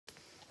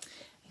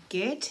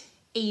Good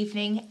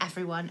evening,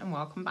 everyone, and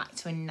welcome back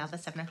to another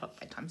 7 o'clock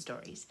bedtime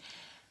stories.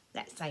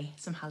 Let's say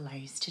some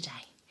hellos today.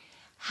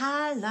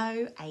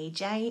 Hello,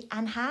 AJ,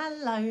 and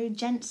hello,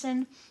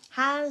 Jensen.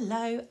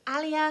 Hello,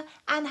 Alia,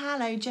 and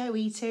hello,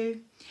 Joey too.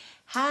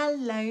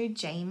 Hello,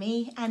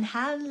 Jamie, and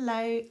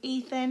hello,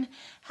 Ethan.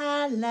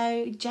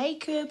 Hello,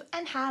 Jacob,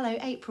 and hello,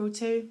 April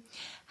too.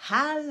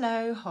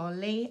 Hello,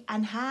 Holly,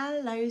 and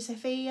hello,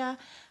 Sophia.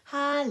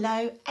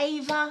 Hello,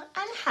 Ava,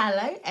 and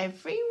hello,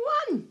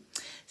 everyone.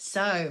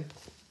 So,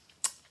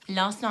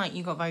 last night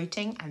you got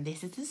voting, and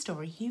this is the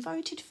story you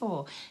voted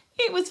for.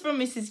 It was from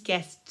Mrs.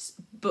 Guest's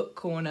book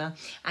corner,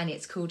 and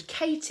it's called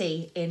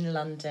Katie in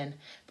London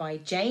by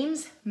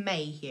James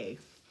Mayhew.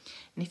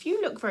 And if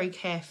you look very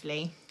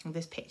carefully at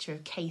this picture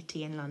of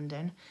Katie in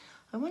London,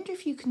 I wonder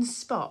if you can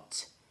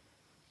spot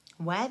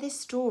where this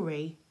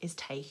story is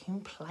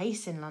taking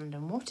place in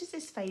London. What is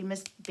this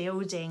famous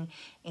building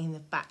in the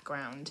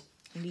background?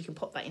 And you can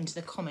pop that into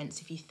the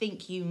comments if you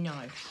think you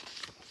know.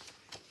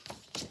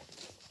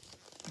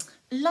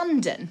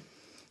 London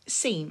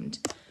seemed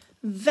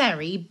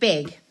very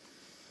big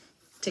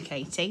to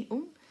Katie.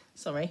 Oh,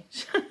 sorry.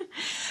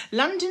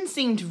 London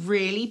seemed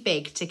really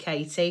big to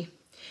Katie.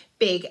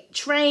 Big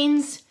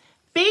trains,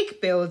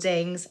 big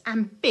buildings,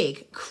 and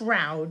big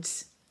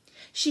crowds.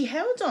 She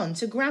held on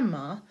to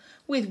Grandma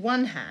with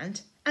one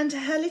hand and to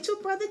her little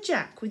brother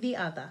Jack with the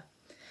other.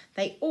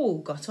 They all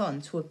got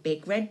on to a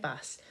big red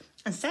bus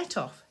and set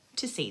off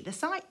to see the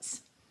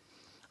sights.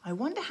 I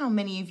wonder how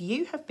many of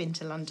you have been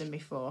to London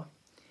before.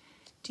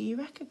 Do you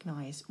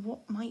recognise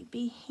what might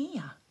be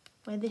here,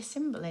 where this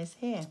symbol is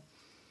here?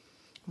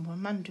 I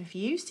wonder if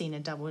you've seen a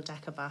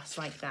double-decker bus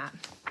like that.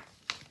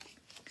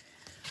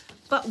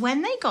 But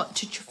when they got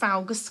to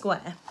Trafalgar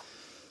Square,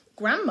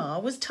 Grandma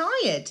was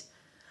tired.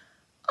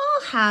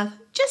 "I'll have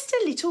just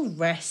a little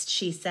rest,"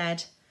 she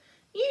said.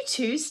 "You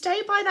two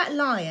stay by that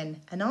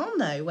lion and I'll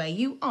know where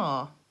you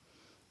are."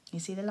 You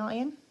see the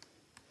lion?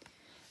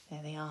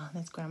 There they are.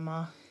 There's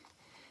Grandma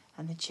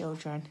and the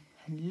children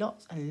and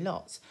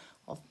lots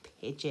of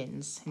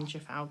pigeons in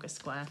Trafalgar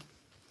Square.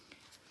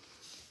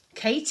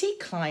 Katie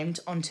climbed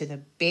onto the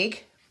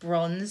big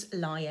bronze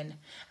lion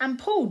and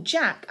pulled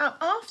Jack up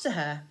after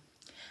her.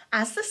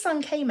 As the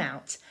sun came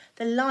out,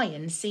 the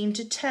lion seemed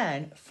to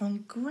turn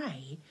from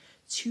grey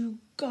to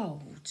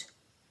gold.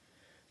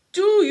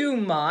 "Do you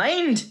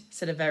mind?"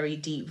 said a very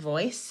deep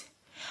voice.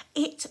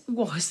 It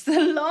was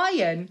the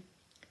lion.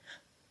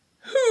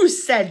 "Who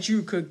said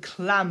you could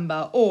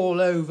clamber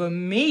all over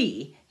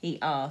me?"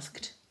 he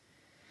asked.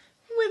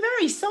 "We're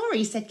very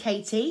sorry," said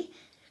Katie.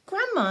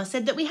 "Grandma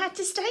said that we had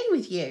to stay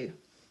with you."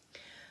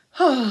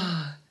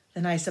 "Ah,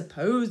 then I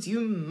suppose you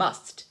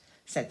must,"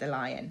 said the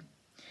lion.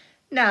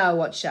 "Now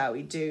what shall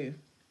we do?"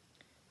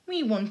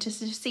 We wanted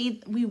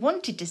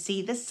to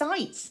see the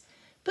sights,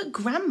 but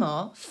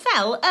Grandma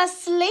fell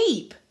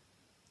asleep,"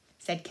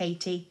 said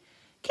Katie.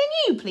 "Can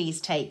you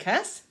please take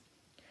us?"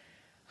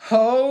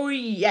 "Oh,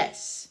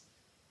 yes,"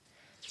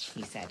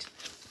 he said.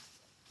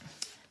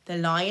 The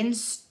lion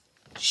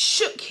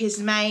shook his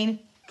mane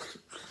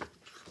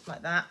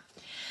like that.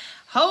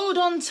 "Hold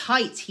on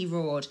tight," he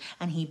roared,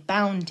 and he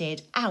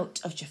bounded out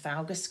of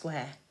Trafalgar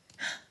Square.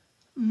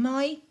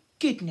 My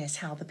goodness,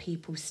 how the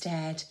people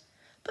stared.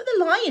 But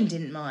the lion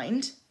didn't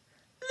mind.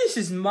 "This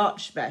is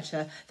much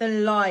better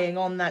than lying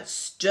on that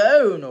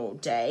stone all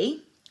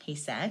day," he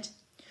said.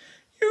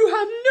 "You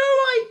have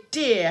no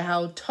idea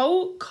how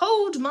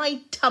cold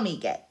my tummy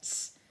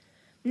gets.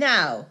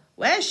 Now,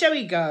 where shall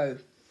we go?"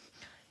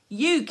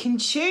 "You can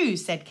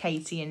choose," said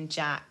Katie and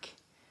Jack.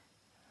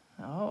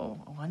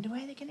 Oh, I wonder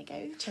where they're going to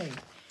go to.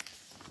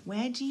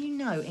 Where do you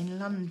know in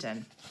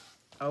London?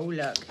 Oh,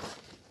 look,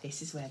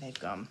 this is where they've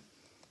gone.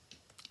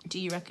 Do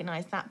you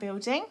recognise that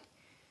building?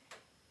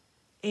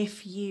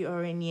 If you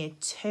are in year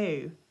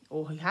 2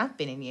 or who have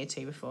been in year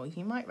 2 before,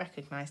 you might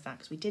recognise that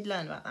because we did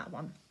learn about that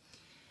one.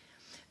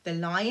 The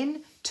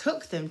lion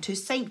took them to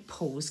St.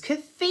 Paul's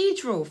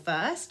Cathedral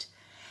first.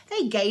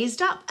 They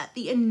gazed up at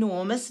the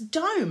enormous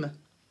dome.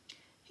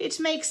 "It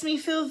makes me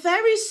feel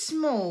very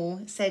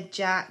small," said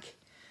Jack.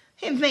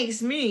 "It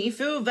makes me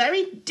feel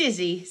very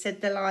dizzy," said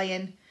the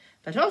lion.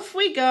 "But off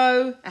we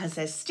go, as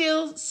there's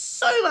still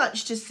so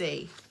much to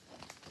see."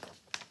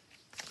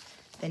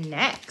 The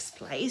next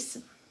place,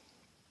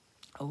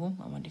 oh,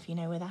 I wonder if you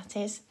know where that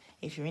is.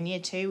 If you're in year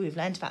 2, we've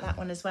learned about that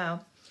one as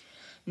well.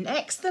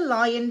 Next, the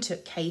lion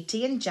took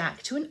Katie and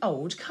Jack to an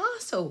old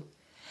castle.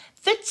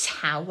 "The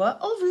Tower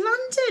of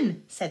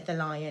London," said the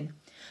lion.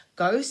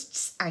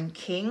 "Ghosts and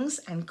kings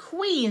and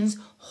queens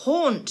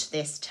haunt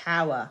this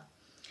tower."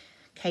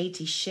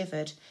 Katie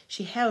shivered.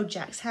 She held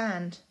Jack's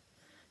hand.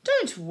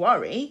 "Don't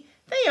worry,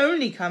 they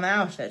only come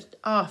out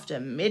after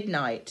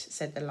midnight,"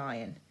 said the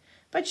lion.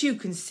 "But you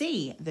can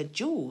see the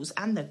jewels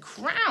and the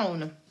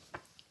crown."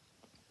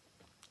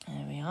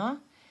 There we are.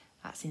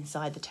 That's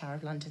inside the Tower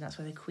of London. That's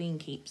where the Queen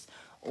keeps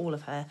all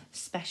of her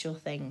special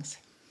things.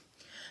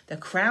 The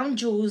crown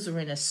jewels were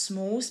in a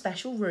small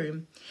special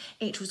room.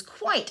 It was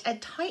quite a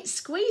tight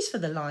squeeze for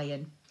the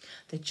lion.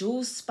 The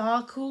jewels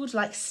sparkled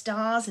like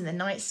stars in the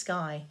night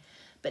sky,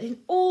 but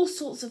in all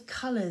sorts of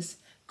colours.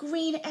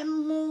 Green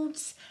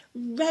emeralds,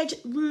 red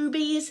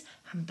rubies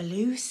and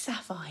blue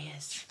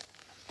sapphires.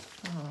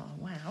 Oh,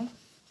 wow.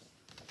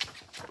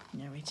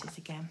 There it is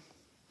again.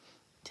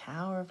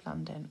 Tower of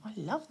London. I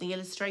love the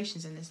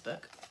illustrations in this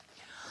book.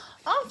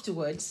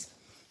 Afterwards,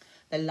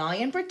 the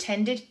lion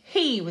pretended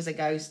he was a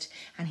ghost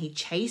and he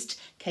chased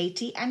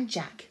Katie and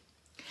Jack.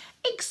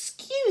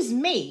 "Excuse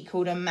me,"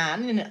 called a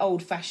man in an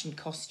old-fashioned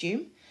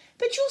costume,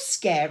 "but you're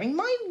scaring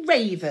my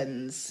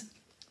ravens."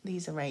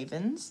 These are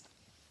ravens.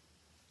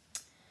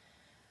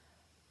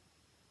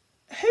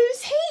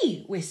 "Who's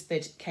he?"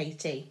 whispered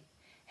Katie.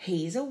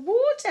 "He's a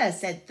warder,"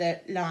 said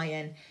the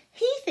lion.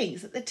 "He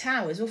thinks that the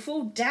towers will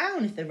fall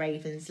down if the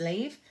ravens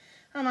leave,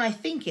 and I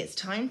think it's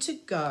time to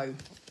go."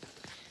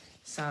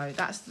 So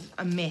that's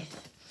a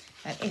myth,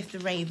 that if the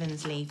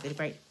ravens leave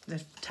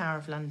the Tower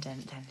of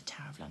London, then the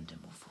Tower of London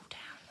will fall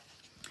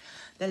down.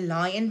 The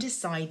lion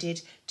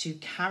decided to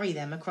carry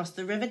them across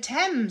the River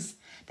Thames.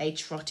 They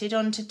trotted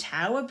onto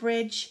Tower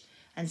Bridge,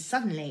 and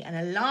suddenly an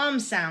alarm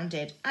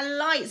sounded and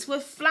lights were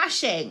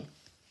flashing.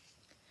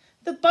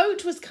 The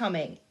boat was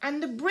coming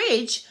and the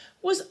bridge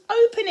was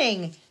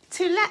opening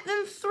to let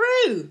them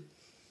through.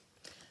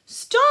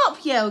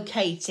 "Stop!" yelled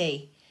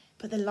Katie.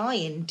 But the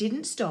lion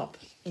didn't stop.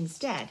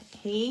 Instead,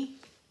 he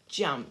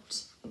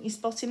jumped. Can you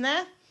spot him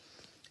there?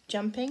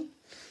 Jumping.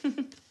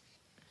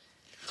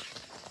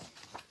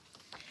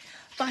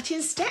 But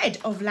instead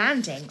of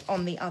landing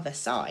on the other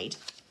side,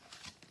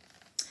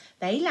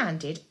 they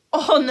landed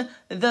on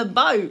the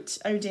boat.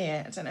 Oh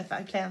dear, I don't know if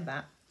I planned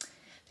that.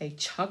 They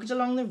chugged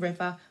along the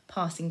river,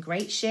 passing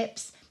great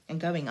ships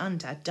and going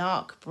under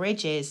dark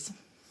bridges.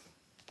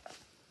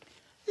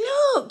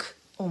 "Look!"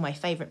 Oh, my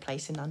favourite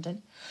place in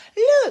London.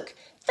 "Look,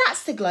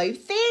 that's the Globe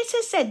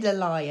Theatre," said the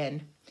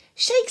lion.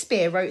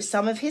 "Shakespeare wrote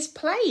some of his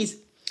plays.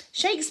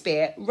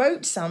 Shakespeare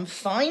wrote some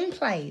fine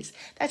plays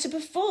that are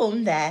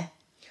performed there,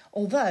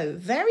 although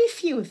very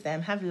few of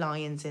them have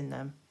lions in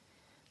them."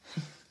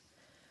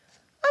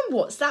 "And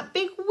what's that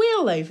big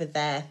wheel over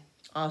there?"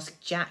 asked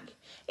Jack.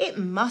 "It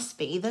must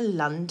be the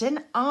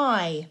London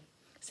Eye,"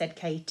 said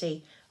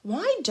Katie.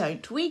 "Why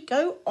don't we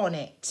go on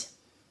it?"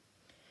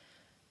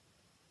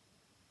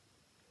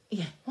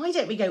 "Yeah, why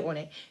don't we go on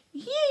it?"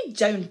 "You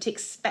don't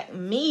expect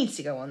me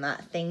to go on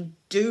that thing,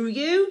 do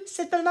you?"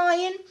 said the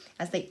lion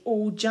as they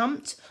all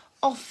jumped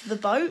off the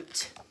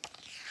boat.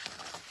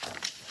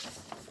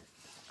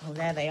 Oh,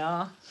 there they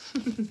are.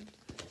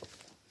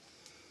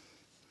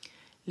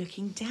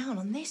 Looking down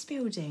on this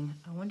building.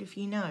 I wonder if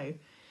you know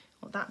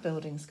what that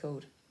building's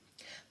called.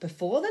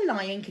 Before the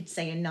lion could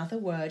say another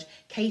word,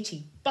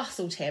 Katie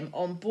bustled him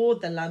on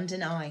board the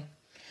London Eye.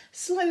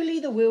 Slowly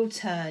the wheel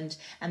turned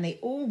and they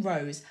all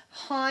rose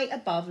high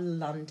above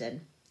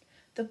London.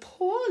 The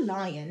poor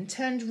lion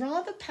turned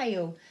rather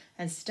pale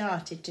and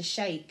started to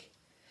shake.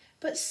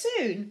 But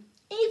soon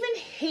even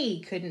he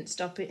couldn't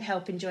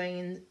help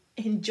enjoying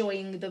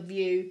the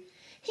view.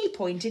 He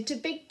pointed to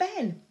Big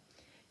Ben.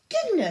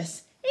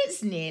 "Goodness,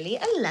 it's nearly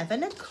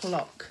 11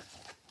 o'clock.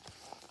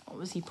 What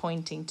was he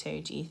pointing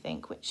to, do you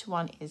think? Which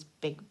one is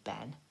Big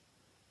Ben?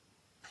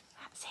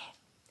 That's it.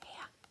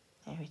 Here.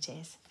 There it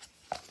is.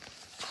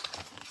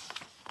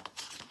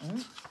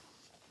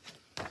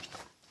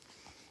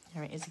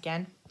 There it is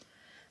again.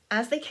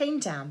 As they came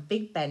down,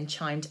 Big Ben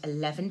chimed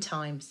 11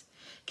 times.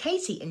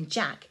 Katie and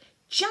Jack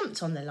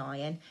jumped on the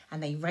lion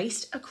and they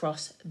raced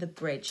across the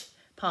bridge,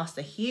 past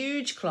the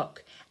huge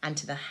clock and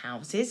to the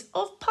Houses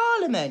of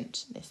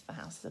Parliament. This is the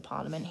Houses of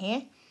Parliament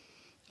here.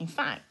 In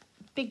fact,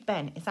 Big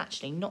Ben is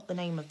actually not the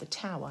name of the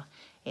tower.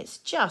 It's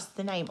just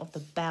the name of the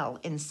bell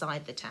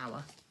inside the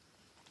tower.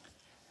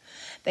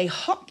 They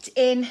hopped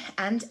in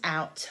and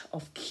out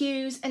of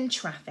queues and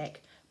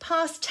traffic,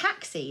 past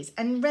taxis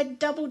and red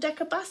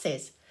double-decker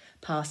buses,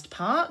 past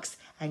parks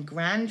and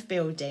grand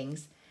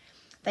buildings.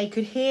 They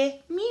could hear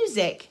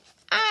music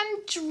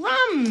and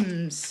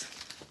drums.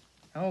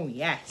 Oh,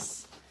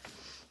 yes.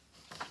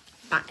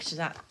 Back to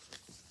that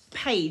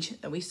page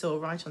that we saw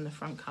right on the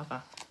front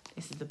cover.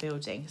 This is the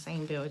building,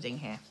 same building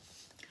here.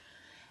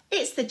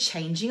 "It's the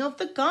changing of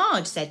the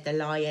guard," said the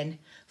lion.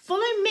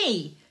 "Follow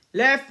me.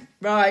 Left,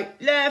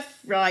 right,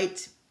 left,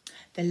 right."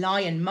 The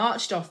lion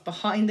marched off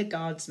behind the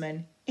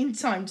guardsmen in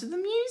time to the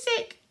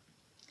music.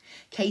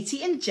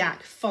 Katie and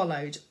Jack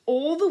followed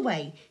all the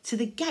way to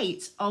the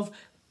gate of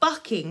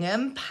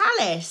Buckingham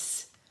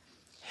Palace.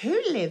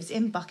 Who lives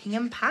in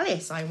Buckingham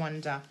Palace, I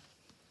wonder?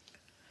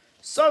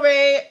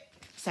 "Sorry,"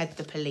 said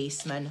the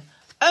policeman.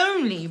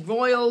 "Only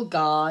royal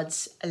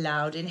guards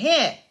allowed in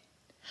here."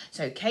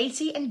 So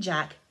Katie and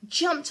Jack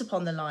jumped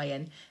upon the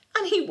lion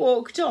and he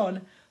walked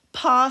on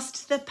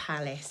past the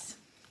palace.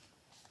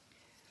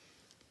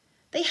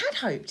 They had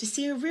hoped to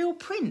see a real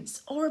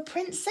prince or a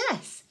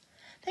princess.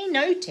 They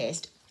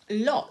noticed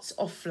lots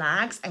of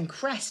flags and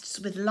crests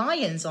with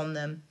lions on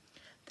them.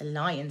 The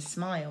lion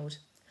smiled.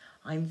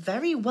 "I'm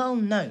very well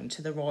known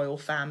to the royal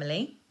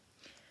family."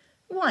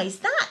 "Why's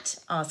that?"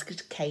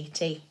 asked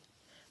Katie.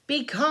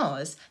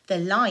 "Because the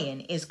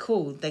lion is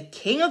called the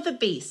King of the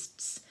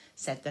Beasts,"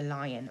 said the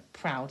lion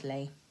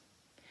proudly.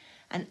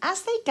 and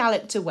as they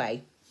galloped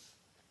away,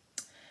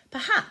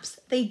 perhaps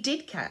they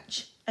did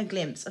catch a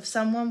glimpse of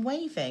someone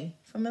waving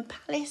from a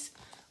palace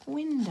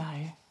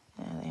window.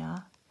 There they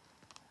are.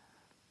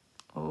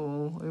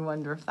 Oh, we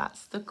wonder if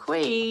that's the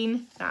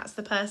Queen. That's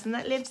the person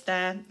that lives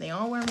there. They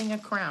are wearing a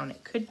crown.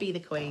 It could be the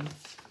Queen.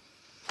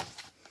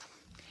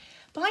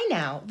 By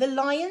now, the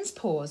lion's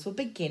paws were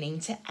beginning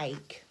to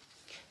ache.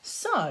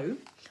 So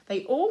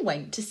they all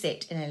went to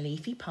sit in a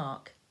leafy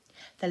park.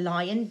 The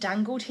lion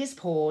dangled his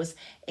paws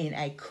in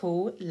a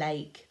cool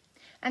lake,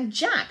 and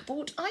Jack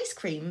bought ice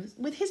cream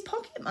with his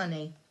pocket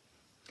money.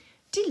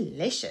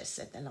 Delicious,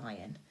 said the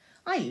lion.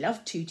 I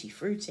love tutti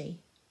frutti.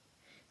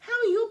 How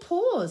are your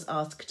paws?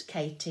 Asked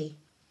Katy.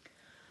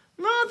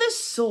 Rather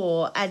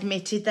sore,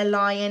 admitted the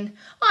lion.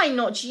 I'm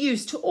not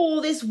used to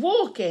all this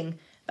walking.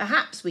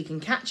 Perhaps we can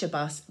catch a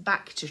bus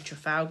back to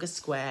Trafalgar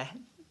Square.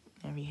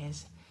 There he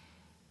is,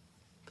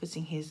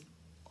 putting his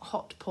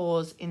hot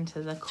paws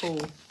into the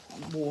cool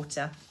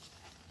water.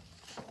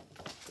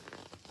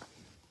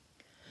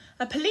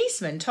 A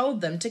policeman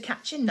told them to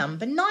catch a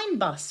number 9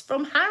 bus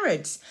from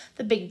Harrods,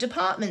 the big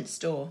department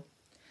store.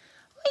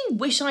 I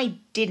wish I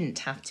didn't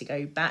have to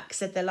go back,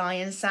 said the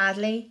lion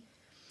sadly.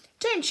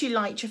 Don't you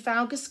like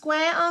Trafalgar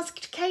Square?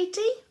 Asked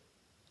Katy.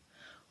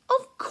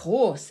 Of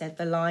course, said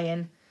the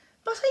lion,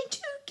 but I do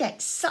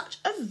get such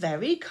a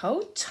very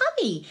cold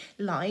tummy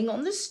lying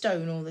on the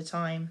stone all the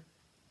time.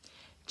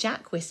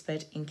 Jack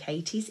whispered in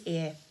Katy's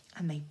ear,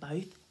 and they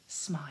both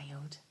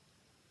smiled.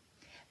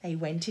 They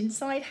went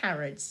inside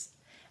Harrods,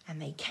 and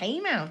they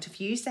came out a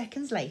few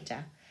seconds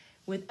later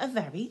with a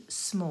very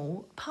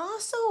small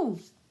parcel.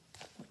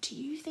 What do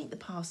you think the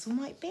parcel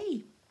might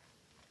be?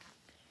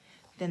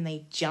 Then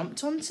they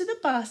jumped onto the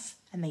bus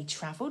and they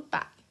travelled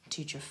back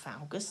to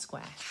Trafalgar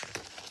Square.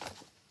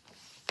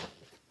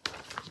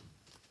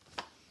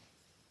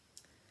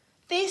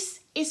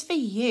 This is for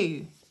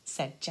you,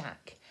 said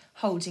Jack,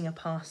 holding a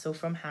parcel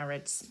from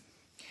Harrods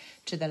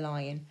to the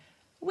lion.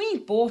 We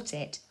bought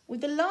it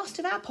with the last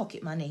of our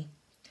pocket money.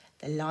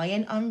 The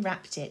lion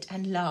unwrapped it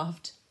and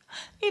laughed.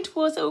 It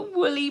was a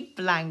woolly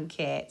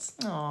blanket.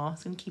 Oh,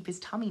 it's going to keep his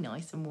tummy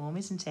nice and warm,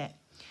 isn't it?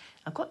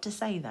 I've got to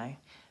say, though,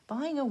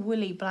 buying a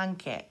woolly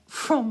blanket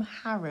from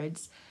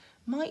Harrods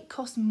might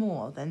cost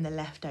more than the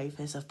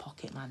leftovers of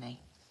pocket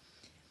money.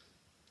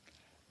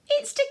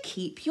 It's to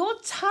keep your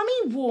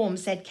tummy warm,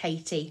 said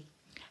Katy.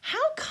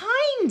 How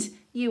kind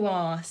you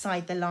are,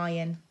 sighed the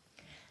lion.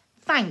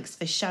 Thanks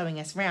for showing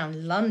us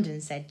round London,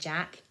 said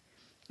Jack.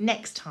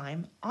 Next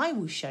time I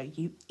will show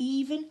you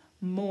even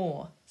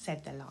more,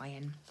 said the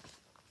lion.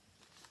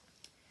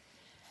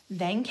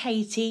 Then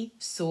Katy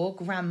saw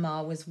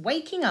Grandma was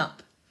waking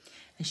up,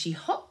 and he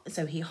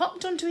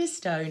hopped onto his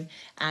stone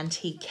and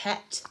he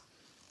kept...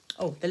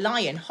 Oh, the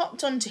lion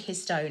hopped onto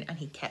his stone and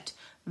he kept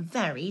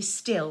very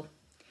still.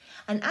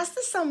 And as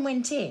the sun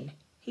went in,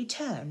 he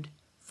turned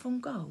from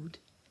gold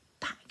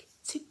back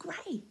to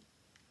grey.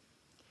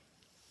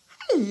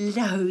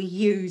 Hello,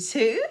 you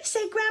two,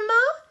 said Grandma.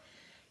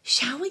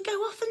 Shall we go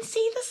off and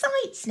see the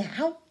sights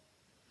now?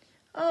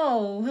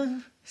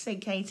 Oh,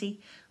 said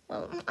Katy.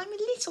 Well, I'm a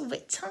little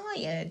bit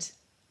tired.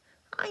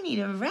 I need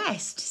a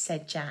rest,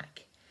 said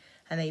Jack.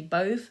 And they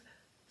both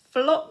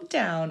flopped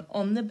down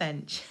on the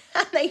bench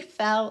and they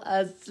fell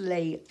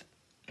asleep.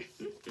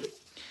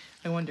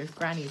 I wonder if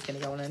Granny's going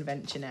to go on an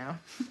adventure now.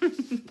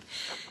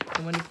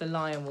 I wonder if the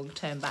lion will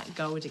turn back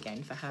gold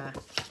again for her.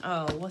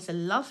 Oh, what a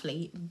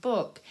lovely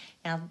book.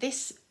 Now,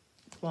 this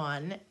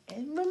one,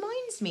 it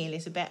reminds me a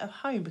little bit of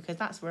home because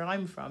that's where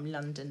I'm from,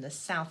 London, the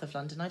south of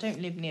London. I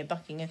don't live near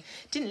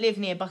didn't live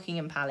near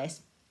Buckingham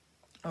Palace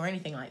or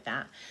anything like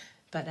that.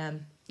 But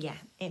yeah,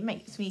 it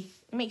makes me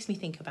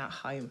think about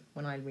home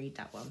when I read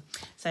that one.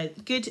 So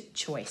good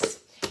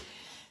choice.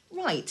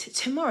 Right,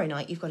 tomorrow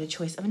night you've got a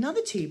choice of another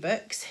 2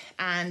 books,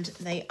 and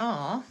they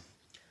are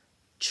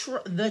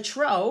The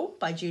Troll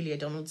by Julia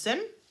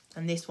Donaldson,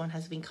 and this one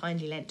has been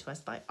kindly lent to us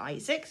by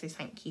Isaac, so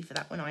thank you for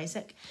that one,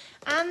 Isaac.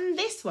 And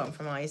this one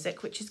from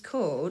Isaac, which is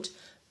called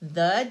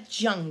The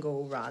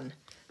Jungle Run.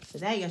 So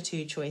there are your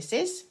 2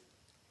 choices.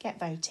 Get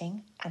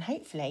voting, and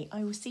hopefully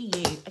I will see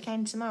you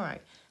again tomorrow.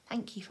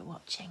 Thank you for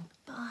watching.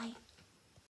 Bye.